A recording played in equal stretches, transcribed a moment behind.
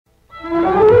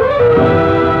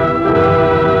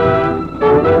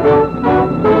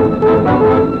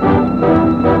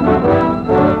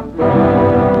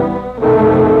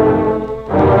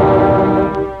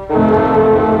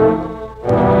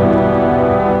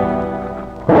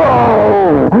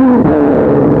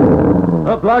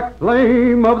black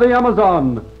flame of the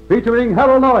Amazon, featuring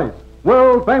Harold Noyes,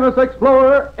 world-famous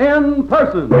explorer in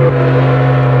person.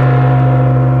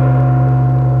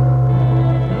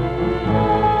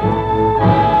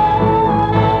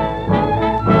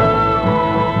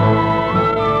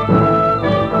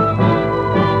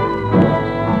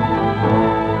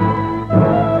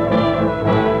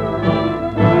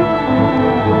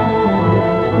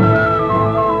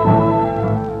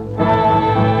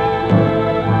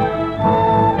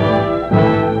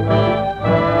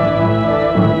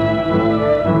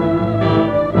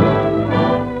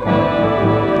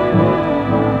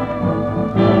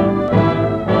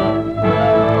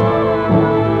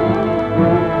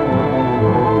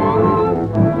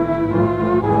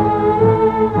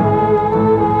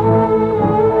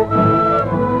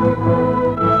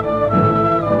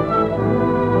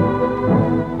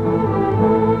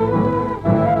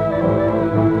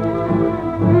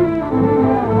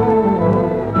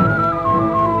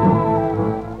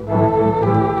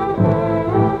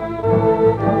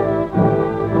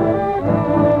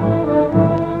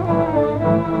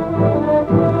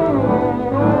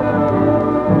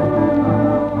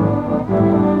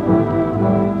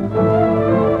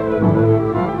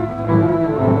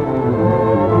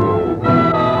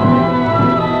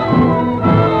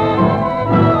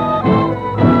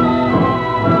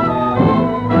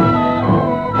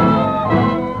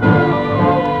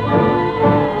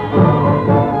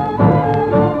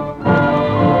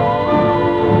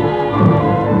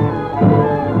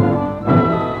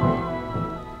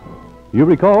 You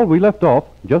recall we left off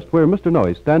just where Mr.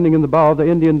 Noyes, standing in the bow of the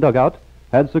Indian dugout,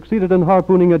 had succeeded in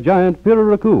harpooning a giant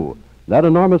ferocity, that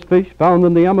enormous fish found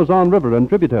in the Amazon River and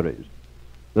tributaries.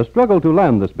 The struggle to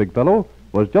land this big fellow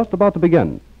was just about to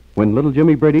begin when little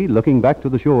Jimmy Brady, looking back to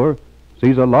the shore,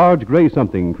 sees a large gray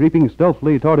something creeping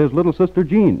stealthily toward his little sister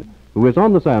Jean, who is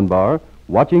on the sandbar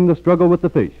watching the struggle with the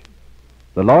fish.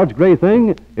 The large gray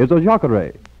thing is a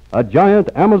jacare, a giant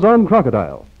Amazon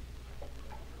crocodile.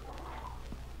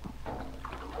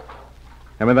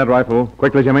 Hand me that rifle.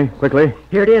 Quickly, Jimmy, quickly.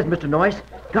 Here it is, Mr. Noyes.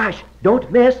 Gosh,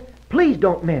 don't miss. Please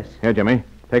don't miss. Here, Jimmy.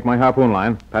 Take my harpoon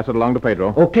line. Pass it along to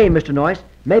Pedro. Okay, Mr. Noyes.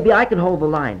 Maybe I can hold the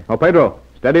line. Oh, Pedro,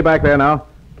 steady back there now.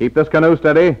 Keep this canoe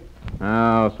steady.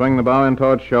 Now, swing the bow in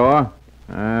towards shore.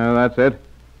 That's it.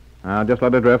 Now, just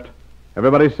let it drift.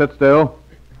 Everybody sit still.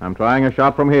 I'm trying a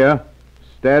shot from here.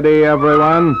 Steady,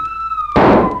 everyone.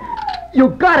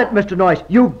 You got it, Mr. Noyes.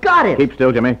 You got it. Keep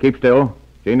still, Jimmy. Keep still.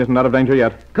 Jean isn't out of danger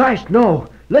yet. Gosh, no.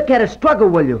 Look at her struggle,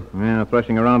 will you? Yeah,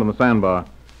 threshing around on the sandbar.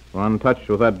 One touch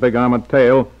with that big armored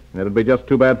tail, and it'd be just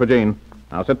too bad for Jean.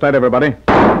 Now, sit tight, everybody.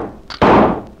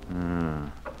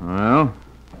 Well,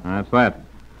 that's that.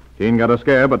 Jean got a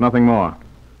scare, but nothing more.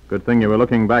 Good thing you were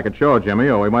looking back at shore, Jimmy,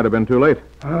 or we might have been too late.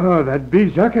 Oh, that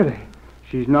big jacare.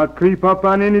 She's not creep up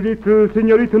on any little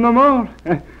senorita no more.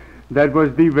 That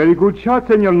was the very good shot,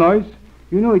 Senor Noyes.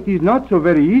 You know, it is not so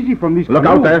very easy from this Look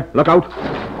canoe. out there. Look out.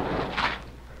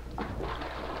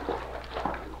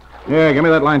 Yeah, give me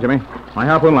that line, Jimmy. My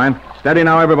harpoon line. Steady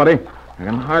now, everybody. I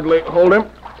can hardly hold him.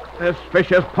 This fish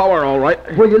has power, all right.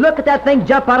 Will you look at that thing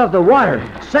jump out of the water?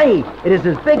 Say, it is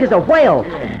as big as a whale.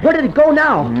 Where did it go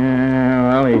now?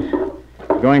 Yeah, well,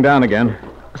 he's going down again.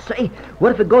 Say,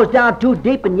 what if it goes down too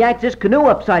deep and yanks this canoe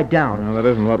upside down? Well, that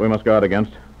isn't what we must guard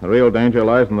against. The real danger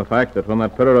lies in the fact that when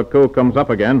that ferocity comes up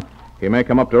again, he may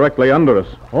come up directly under us.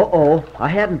 Uh-oh, I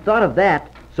hadn't thought of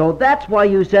that. So that's why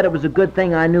you said it was a good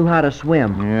thing I knew how to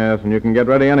swim. Yes, and you can get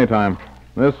ready any time.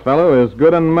 This fellow is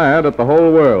good and mad at the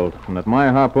whole world, and at my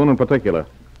harpoon in particular.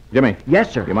 Jimmy.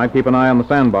 Yes, sir. You might keep an eye on the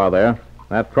sandbar there.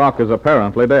 That croc is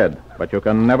apparently dead, but you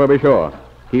can never be sure.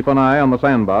 Keep an eye on the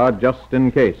sandbar just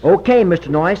in case. Okay, Mr.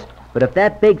 Noyes. But if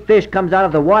that big fish comes out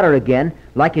of the water again,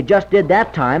 like it just did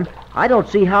that time, I don't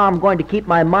see how I'm going to keep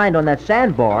my mind on that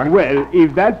sandbar. Well,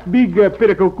 if that big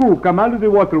ferocity come out of the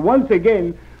water once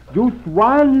again, just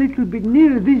one little bit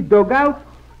near this dugout,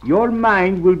 your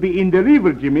mind will be in the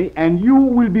river, Jimmy, and you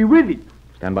will be with it.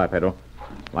 Stand by, Pedro.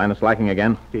 Line is slacking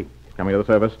again. Si. Coming to the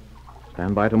surface.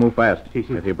 Stand by to move fast. Si,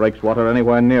 si. If he breaks water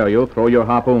anywhere near you, throw your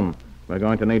harpoon. We're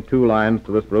going to need 2 lines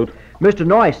to this brute. Mr.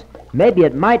 Noyes, maybe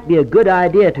it might be a good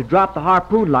idea to drop the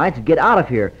harpoon lines and get out of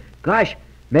here. Gosh,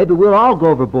 maybe we'll all go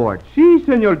overboard. Si,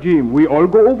 Senor Jim, we all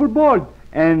go overboard.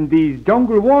 And these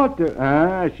jungle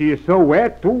water, she is so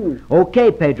wet, too.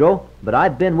 Okay, Pedro, but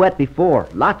I've been wet before,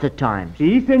 lots of times.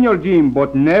 Si, Senor Jim,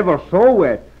 but never so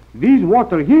wet. This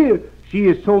water here, She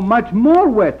is so much more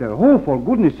wetter. Oh, for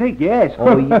goodness sake, yes.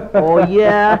 Oh,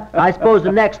 yeah? I suppose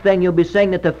the next thing you'll be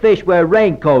saying that the fish wear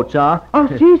raincoats, huh? Oh,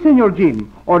 si, Senor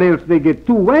Jim. Or else they get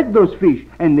too wet, those fish,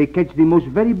 and they catch the most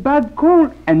very bad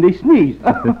cold, and they sneeze.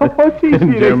 Oh, si,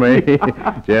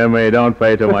 Jimmy, don't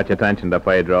pay too much attention to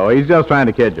Pedro. He's just trying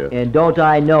to kid you. And don't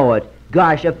I know it?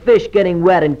 Gosh, a fish getting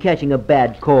wet and catching a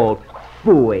bad cold.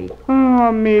 Phooey.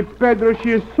 Oh, me, Pedro,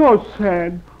 she is so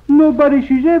sad. Nobody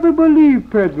she's ever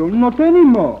believed, Pedro. Not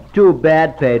anymore. Too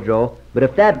bad, Pedro. But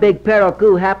if that big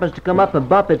perocoo happens to come up and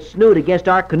bump its snoot against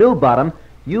our canoe bottom,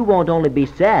 you won't only be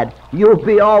sad, you'll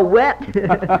be all wet.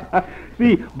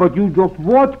 See, but you just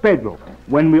watch, Pedro.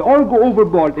 When we all go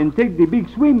overboard and take the big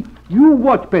swim, you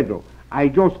watch, Pedro. I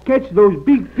just catch those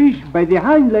big fish by the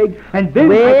hind leg, and then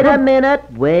Wait a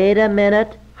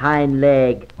minute. Hind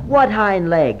leg. What hind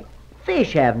leg?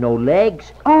 Fish have no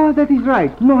legs. Ah, that is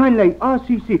right. No hind leg. Ah,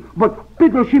 see. But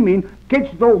Pedro, she mean,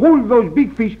 hold those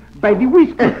big fish by the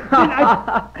whiskers.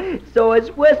 So it's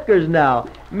whiskers now.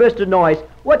 Mr. Noyce,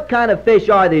 what kind of fish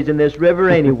are these in this river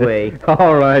anyway?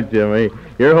 All right, Jimmy.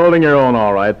 You're holding your own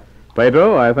all right.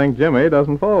 Pedro, I think Jimmy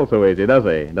doesn't fall so easy, does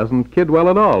he? Doesn't kid well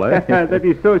at all, eh? That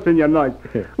is so, Senor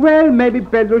Noyce. Well, maybe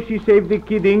Pedro, she saved the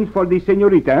kiddings for the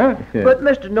senorita, huh? Yeah. But,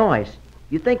 Mr. Noyce,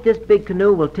 you think this big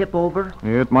canoe will tip over?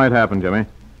 It might happen, Jimmy.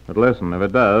 But listen, if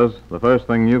it does, the first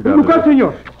thing you've got Look to out,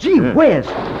 Senor. Gee whiz!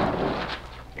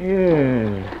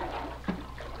 Yeah,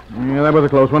 that was a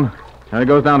close one. There it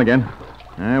goes down again.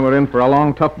 We're in for a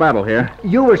long, tough battle here.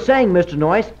 You were saying, Mr.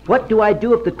 Noyce, what do I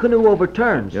do if the canoe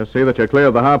overturns? Just see that you're clear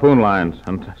of the harpoon lines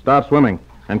and start swimming.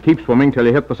 And keep swimming till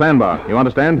you hit the sandbar. You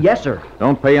understand? Yes, sir.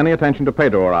 Don't pay any attention to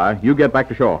Pedro or I. You get back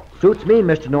to shore. Suits me,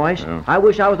 Mr. Noyce. Yeah. I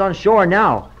wish I was on shore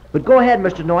now. But go ahead,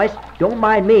 Mr. Noyce. Don't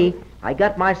mind me. I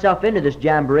got myself into this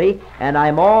jamboree, and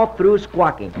I'm all through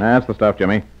squawking. That's the stuff,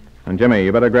 Jimmy. And, Jimmy,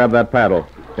 you better grab that paddle.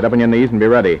 Get up on your knees and be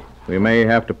ready. We may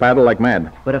have to paddle like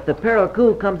mad. But if the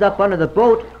perocoo comes up under the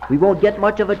boat, we won't get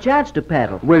much of a chance to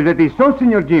paddle. Well, that is so,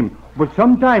 Senor Jim. But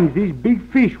sometimes these big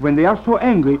fish, when they are so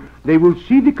angry, they will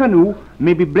see the canoe,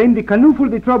 maybe blame the canoe for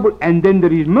the trouble, and then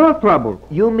there is more trouble.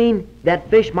 You mean that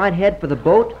fish might head for the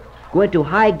boat, go into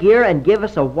high gear, and give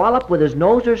us a wallop with his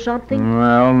nose or something?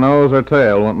 Well, nose or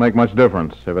tail won't make much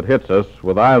difference. If it hits us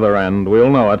with either end, we'll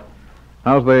know it.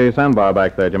 How's the sandbar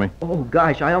back there, Jimmy? Oh,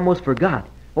 gosh, I almost forgot.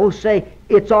 Oh, say,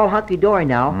 it's all hunky-dory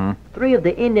now. Mm-hmm. 3 of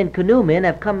the Indian canoemen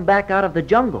have come back out of the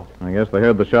jungle. I guess they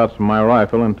heard the shots from my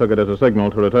rifle and took it as a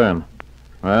signal to return.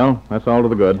 Well, that's all to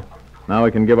the good. Now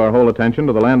we can give our whole attention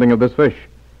to the landing of this fish.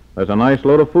 There's a nice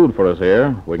load of food for us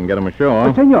here. We can get him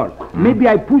ashore. Senor, maybe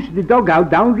I push the dugout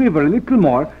downriver a little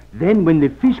more. Then when the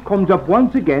fish comes up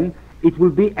once again, it will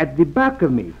be at the back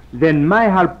of me. Then my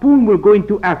harpoon will go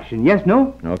into action. Yes,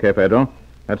 no? Okay, Pedro.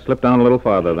 Let's slip down a little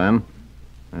farther then.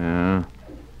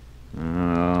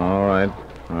 All right.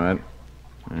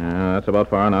 That's about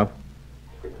far enough.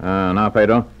 Now,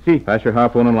 Pedro. Si. Pass your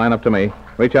harpoon and line up to me.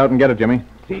 Reach out and get it, Jimmy.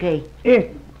 Okay.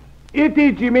 It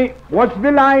is, Jimmy. Watch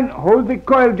the line. Hold the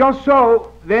coil just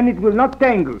so. Then it will not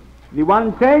tangle. The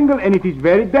one tangle, and it is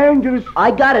very dangerous.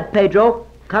 I got it, Pedro.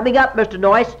 Coming up, Mr.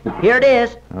 Noyce. Here it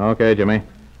is. Okay, Jimmy.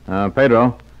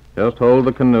 Pedro, just hold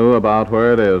the canoe about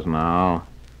where it is now.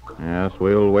 Yes,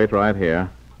 we'll wait right here.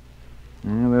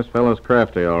 This fellow's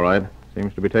crafty, all right.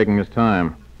 Seems to be taking his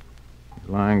time. He's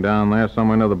lying down there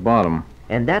somewhere near the bottom.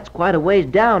 And that's quite a ways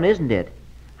down, isn't it?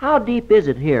 How deep is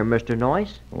it here, Mr.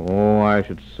 Noyce? Oh, I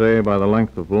should say by the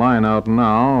length of line out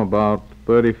now, about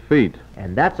 30 feet.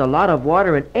 And that's a lot of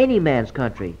water in any man's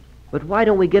country. But why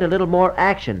don't we get a little more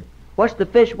action? What's the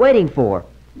fish waiting for?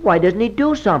 Why doesn't he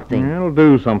do something? He'll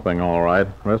do something, all right.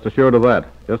 Rest assured of that.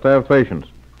 Just have patience.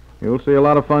 You'll see a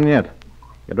lot of fun yet.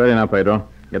 Get ready now, Pedro.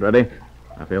 Get ready.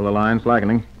 I feel the line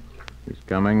slackening. He's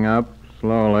coming up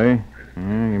slowly.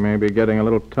 You may be getting a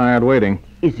little tired waiting.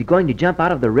 Is he going to jump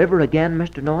out of the river again,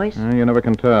 Mr. Noyce? You never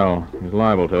can tell. He's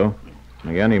liable to.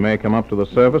 And again, he may come up to the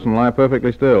surface and lie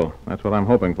perfectly still. That's what I'm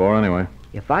hoping for, anyway.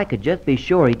 If I could just be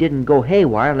sure he didn't go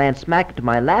haywire, land smack into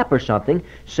my lap or something,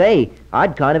 say,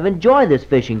 I'd kind of enjoy this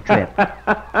fishing trip.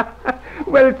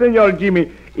 Well, Senor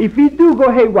Jimmy, if he do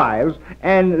go haywire,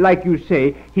 and like you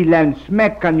say, he lands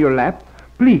smack on your lap,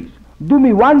 please, do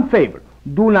me one favor.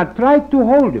 Do not try to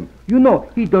hold him. You know,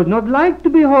 he does not like to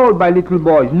be held by little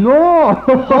boys. No.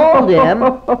 Hold him?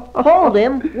 Hold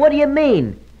him? What do you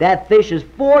mean? That fish is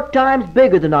 4 times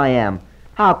bigger than I am.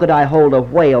 How could I hold a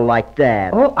whale like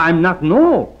that? Oh, I'm not,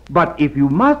 no. But if you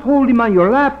must hold him on your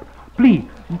lap, please,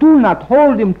 do not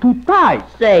hold him too tight.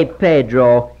 Say,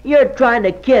 Pedro, you're trying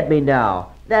to kid me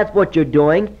now. That's what you're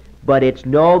doing. But it's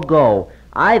no go.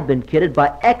 I've been kidded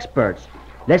by experts.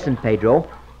 Listen, Pedro,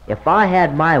 if I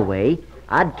had my way,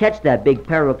 I'd catch that big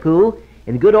pericoo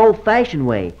in the good old-fashioned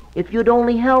way if you'd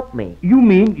only help me. You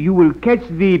mean you will catch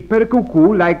the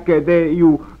pericoo like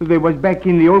they was back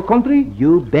in the old country?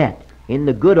 You bet. In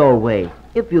the good old way,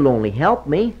 if you'll only help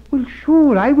me. Well,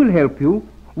 sure, I will help you.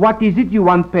 What is it you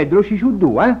want Pedro she should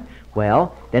do, huh?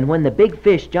 Well, then when the big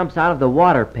fish jumps out of the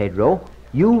water, Pedro,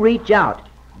 you reach out,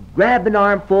 grab an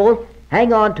armful,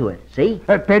 hang on to it, see?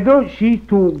 Pedro, she's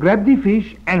to grab the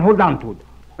fish and hold on to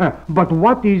it. But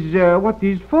what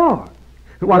is for?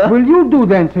 What will you do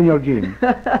then, Senor Jim?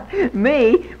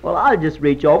 Me? Well, I'll just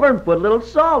reach over and put a little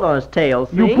salt on his tail,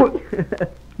 see?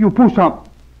 You put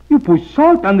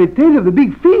salt on the tail of the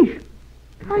big fish.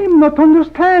 I am not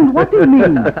understand what it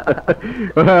means.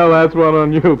 Well, that's one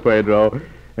on you, Pedro.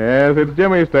 Yes, it's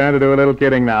Jimmy's turn to do a little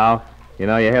kidding now. You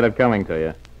know, you had it coming to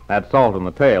you. That salt in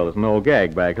the tail is an old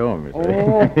gag back home, you see.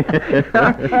 Oh.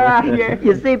 Yeah.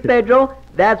 You see, Pedro,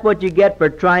 that's what you get for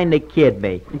trying to kid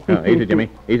me. Oh, easy, Jimmy.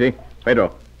 Easy.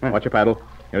 Pedro, watch your paddle.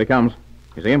 Here he comes.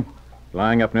 You see him?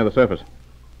 Lying up near the surface.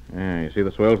 You see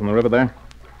the swells in the river there?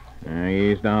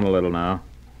 Ease down a little now.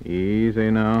 Easy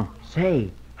now.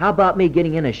 Say, how about me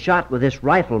getting in a shot with this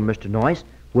rifle, Mr. Noyce?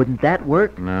 Wouldn't that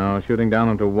work? No, shooting down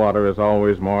into water is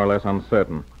always more or less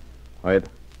uncertain. Wait.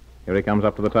 Here he comes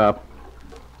up to the top.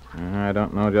 I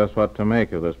don't know just what to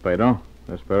make of this, Pedro.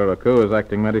 This pericoo is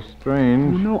acting very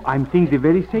strange. You know, I'm thinking the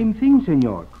very same thing,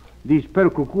 senor. These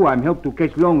pericoo I'm helped to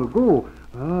catch long ago,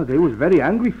 they was very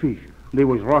angry fish. They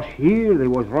was rush here, they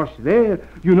was rush there.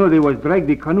 You know, they was drag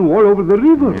the canoe all over the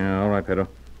river. Yeah, all right, Pedro.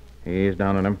 Ease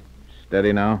down on him.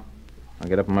 Steady now. I'll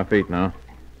get up on my feet now.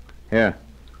 Here,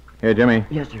 Jimmy.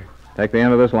 Yes, sir. Take the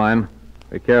end of this line.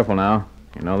 Be careful now.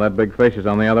 You know that big fish is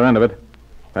on the other end of it.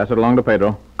 Pass it along to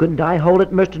Pedro. Couldn't I hold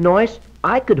it, Mr. Noyce?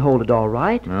 I could hold it all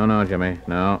right. No, Jimmy.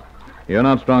 No. You're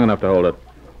not strong enough to hold it.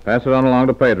 Pass it on along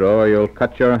to Pedro, or you'll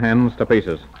cut your hands to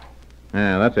pieces.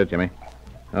 Yeah, that's it, Jimmy.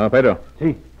 Oh, Pedro.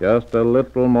 Si. Just a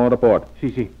little more to port.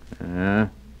 Si. A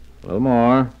little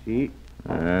more. Si.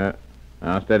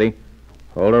 Now, steady.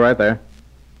 Hold her right there.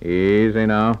 Easy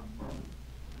now.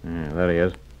 Yeah, there he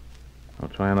is. I'll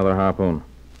try another harpoon.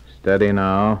 Steady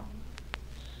now.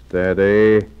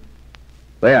 Steady.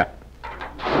 There.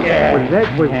 Yeah. Well,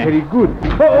 that was very good.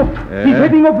 He's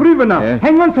heading upriver now. Yeah.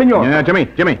 Hang on, senor. Yeah, Jimmy,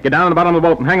 get down to the bottom of the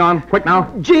boat and hang on. Quick now.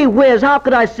 Gee whiz, how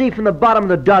could I see from the bottom of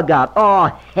the dugout? Oh,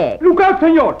 heck. Look out,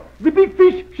 senor. The big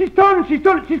fish, she's turned. She's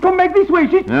come back this way.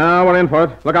 Now, we're in for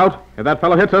it. Look out. If that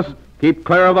fellow hits us, keep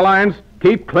clear of the lines.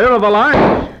 Keep clear of the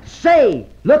lines. Say,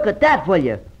 look at that, will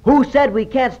you? Who said we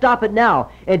can't stop it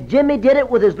now? And Jimmy did it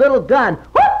with his little gun.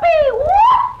 Whoopee!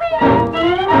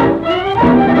 Whoopee!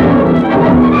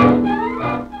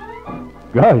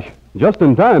 Gosh, just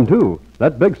in time, too.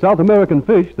 That big South American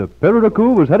fish, the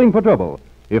pericoo, was heading for trouble.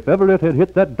 If ever it had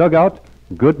hit that dugout,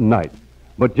 good night.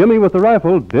 But Jimmy with the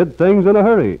rifle did things in a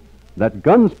hurry. That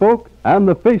gun spoke, and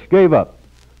the fish gave up.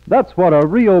 That's what a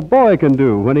real boy can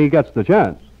do when he gets the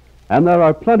chance. And there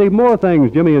are plenty more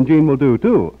things Jimmy and Jean will do,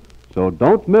 too. So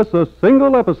don't miss a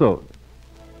single episode.